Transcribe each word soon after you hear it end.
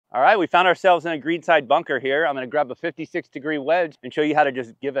All right, we found ourselves in a greenside bunker here. I'm going to grab a 56-degree wedge and show you how to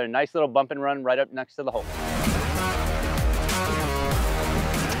just give it a nice little bump and run right up next to the hole.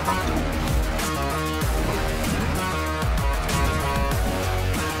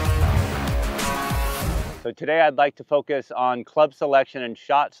 So today I'd like to focus on club selection and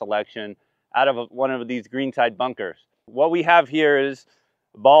shot selection out of one of these greenside bunkers. What we have here is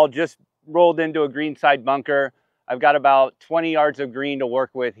a ball just rolled into a greenside bunker. I've got about 20 yards of green to work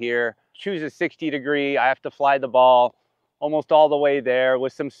with here. Choose a 60 degree. I have to fly the ball almost all the way there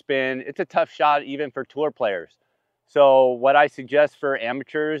with some spin. It's a tough shot even for tour players. So what I suggest for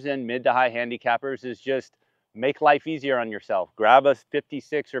amateurs and mid to high handicappers is just make life easier on yourself. Grab a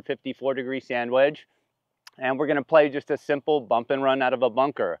 56 or 54 degree sand wedge, and we're gonna play just a simple bump and run out of a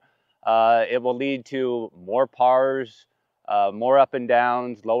bunker. It will lead to more pars, more up and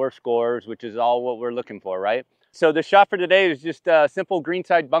downs, lower scores, which is all what we're looking for, right? So the shot for today is just a simple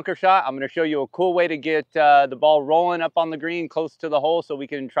greenside bunker shot. I'm going to show you a cool way to get the ball rolling up on the green close to the hole so we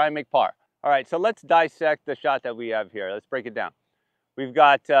can try and make par. All right, so let's dissect the shot that we have here. Let's break it down. We've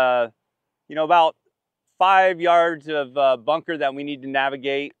got, about 5 yards of bunker that we need to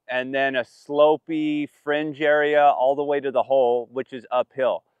navigate, and then a slopey fringe area all the way to the hole, which is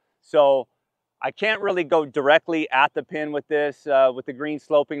uphill. So I can't really go directly at the pin with this, with the green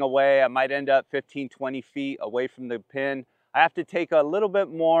sloping away. I might end up 15, 20 feet away from the pin. I have to take a little bit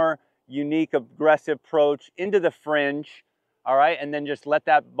more unique, aggressive approach into the fringe, all right, and then just let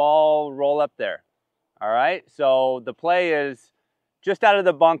that ball roll up there, all right? So the play is just out of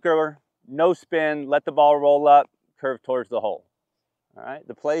the bunker, no spin, let the ball roll up, curve towards the hole, all right?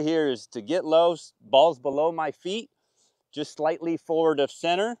 The play here is to get low, ball's below my feet, just slightly forward of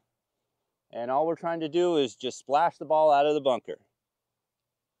center. And all we're trying to do is just splash the ball out of the bunker.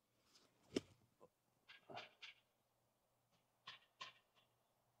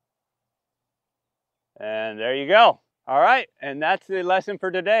 And there you go. All right, and that's the lesson for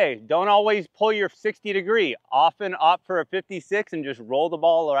today. Don't always pull your 60 degree. Often opt for a 56 and just roll the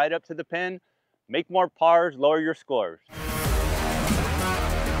ball right up to the pin. Make more pars, lower your scores.